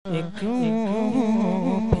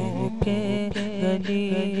کیوں پھر کے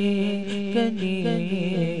گلی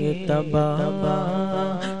گلی تباہ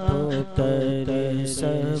تو کر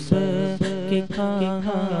سب کی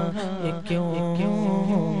کہاں کیوں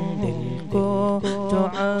دل کو جو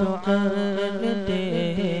عقل دے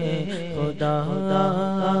خدا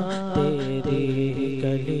تیری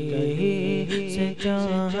گلی سے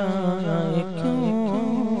جائے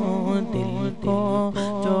کیوں دل کو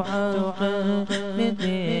جو عقل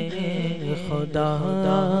دے خدا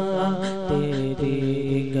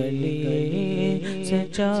تیری گلی سے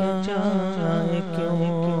جائے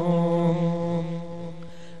کیوں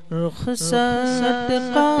رخصت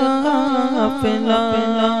قافلہ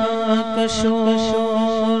کا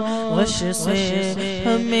شور غش سے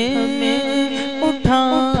ہمیں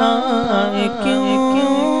اٹھائے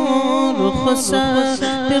کیوں رخصت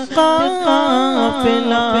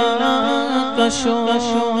قافلہ کا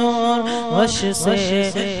شور غش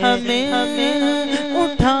سے ہمیں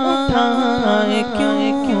اٹھائے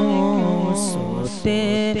کیوں سوتے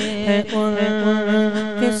ہیں ان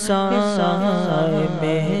کے سائے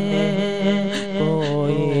میں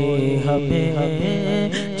کوئی ہمیں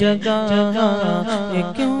جگائے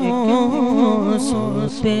کیوں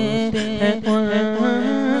سوتے ہیں ان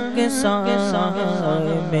کے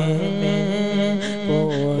سائے میں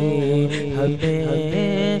کوئی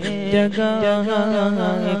ہمیں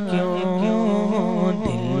جگائے کیوں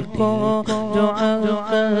دل کو جو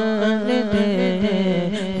عقل دے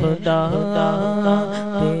خدا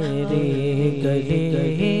تیری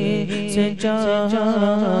گلی سے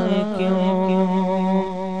جائے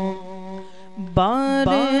کیوں بار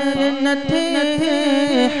نہ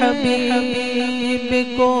تھے حبیب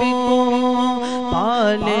کو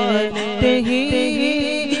پالتے ہی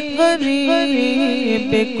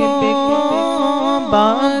غریب کو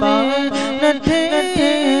بار نہ تھے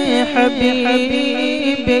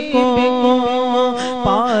حبیب کو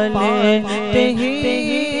پالتے ہی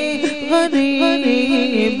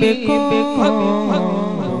غریب کو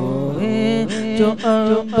جو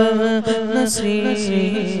اب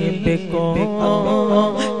نصیب کو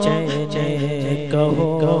جے جے کہو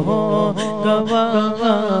گواہ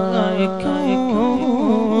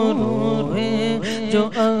کیوں روئے جو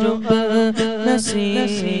اب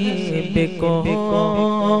نصیب کو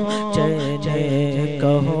جے جے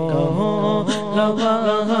کہو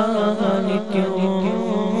گواہ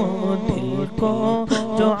کیوں دل کو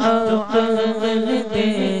جو عقل دے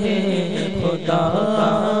خدا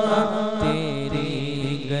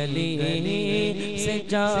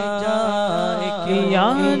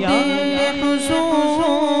یاد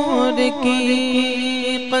حضور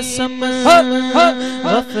کی قسم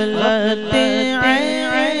غفلت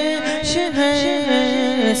عیش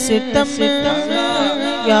ہے ستم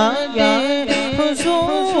یاد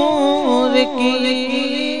حضور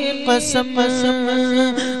کی قسم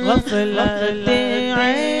غفلت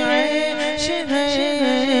عیش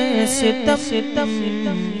ہے ستم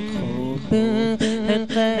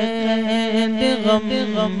قید غم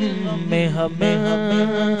میں ہمیں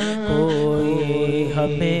کوئی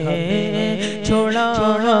ہمیں چھوڑا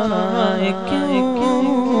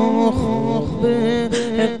کیوں خوب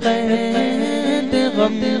قید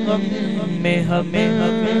غم میں ہمیں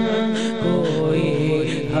کوئی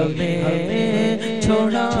ہمیں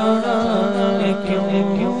چھوڑا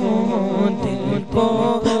کیوں دل کو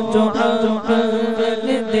جو عقل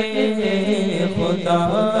دے خدا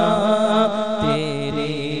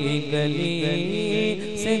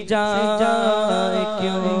جائے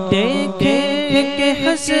کیوں دیکھے کہ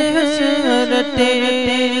حضرت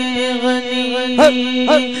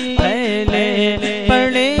غنی پہلے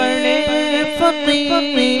پڑے فقیر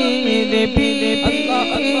بھی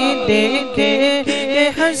دیکھے کہ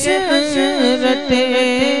حضرت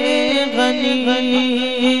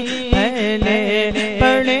غنی پہلے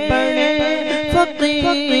پڑے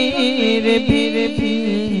فقیر بھی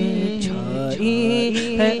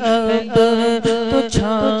چھائی ہے اب تو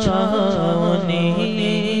چھاونی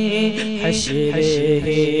حشر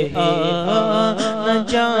نہ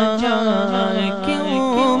جائے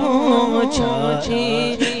کیوں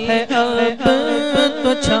چھائی ہے اب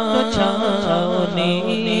تو چھاونی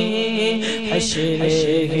حشر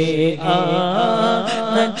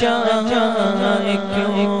نہ جائے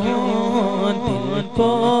کیوں دل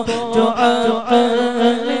کو جو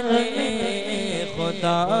عقل دے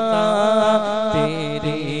خدا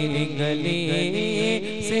تیری گلی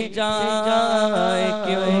سے جائے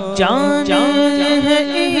کیوں جان ہے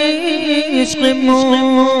عشق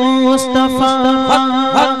مصطفیٰ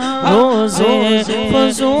روزے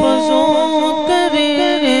فضو کرے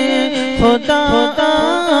خدا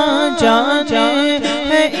جان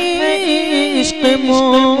ہے عشق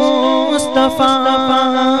مصطفیٰ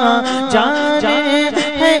جانے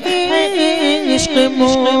ہے عشق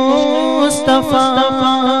مصطفیٰ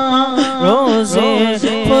روزے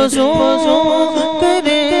فضول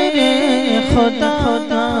کرے خدا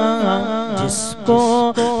جس کو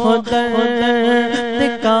درد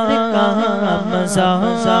کا مزہ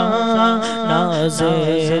ناز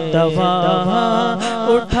دوا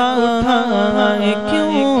اٹھائے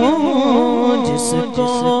کیوں جس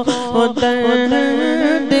کو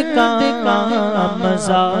درد کا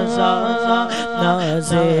مزہ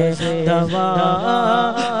ناز دوا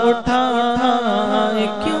اٹھائے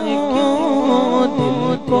کیوں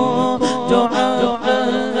دل کو جو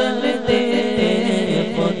عقل دے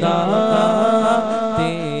خدا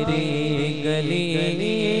تیری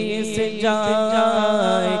گلی سے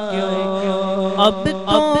جائے کیوں اب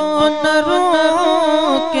تو نہ رو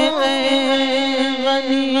کے اے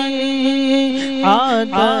غلی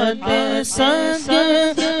عادت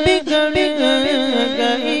سنگ بگڑ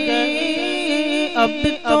گئی اب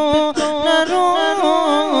تو نہ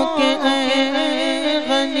رو کے اے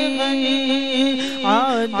غلی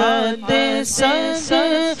عادت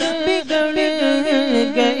سنگ بگڑ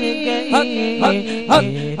گئی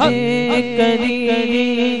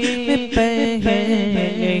قریب پہلے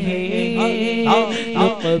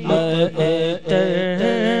لقمہ تر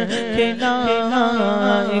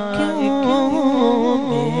کھلائے کیوں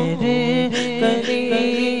میرے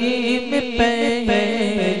قریب پہلے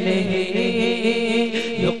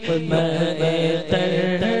لقمہ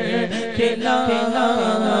تر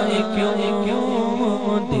کھلائے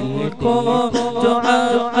کیوں دل کو جو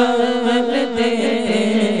عقل دے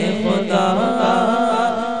خدا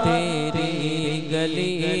تیری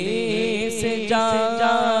گلی سے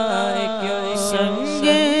جائے کیوں سنگ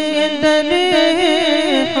در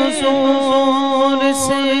حضور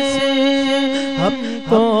سے ہم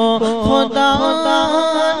کو خدا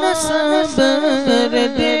صبر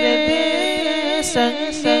دے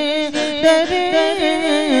سنگ در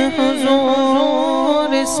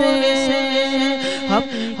حضور سے ہم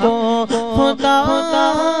کو خدا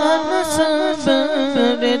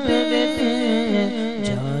صبر دے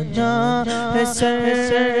جانا ہے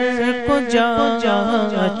سر کو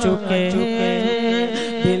جا چکے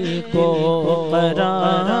دل کو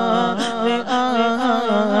قرار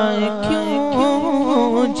آئے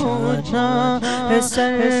کیوں جانا ہے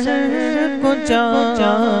سر کو جا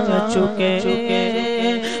چکے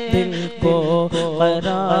دل کو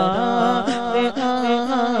قرار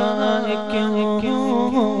آئے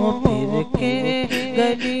کیوں پھر کے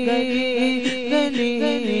گلی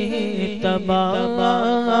تباہ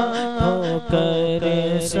ہو کر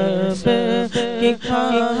سب کی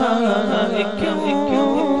کھائے کیوں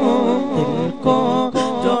دل کو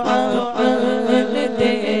جو عقل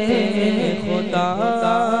دے خدا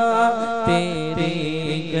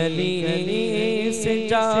تیری گلی سے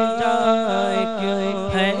جائے کیوں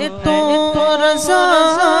ہے تو رضا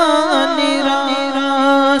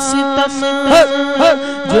ستم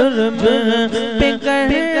جرم پہ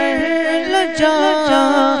کر لجا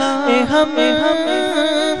ہم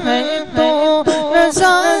ہے تو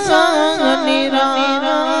رضا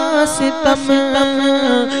ستم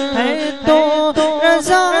ہے تو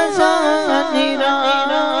رضا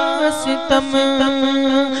ستم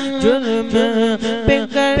جرم پہ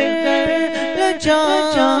کر لجا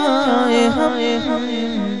ہم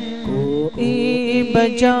کوئی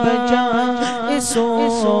بجا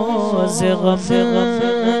سوز غم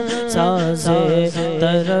ساز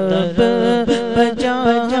طرب بجا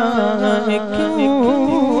کیوں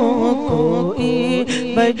کوئی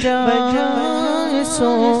بجا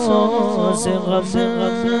سوز غم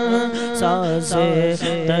ساز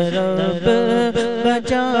طرب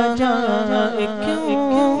بجا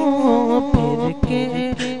کیوں پھر کے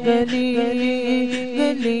گلی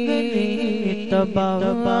تباہ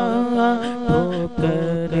ہو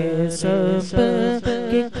کر سب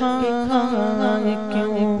کے کھائے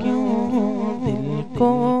کیوں دل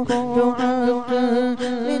کو جو عقل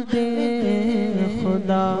دے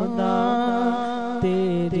خدا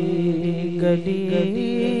تیری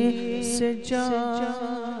گلی سے جا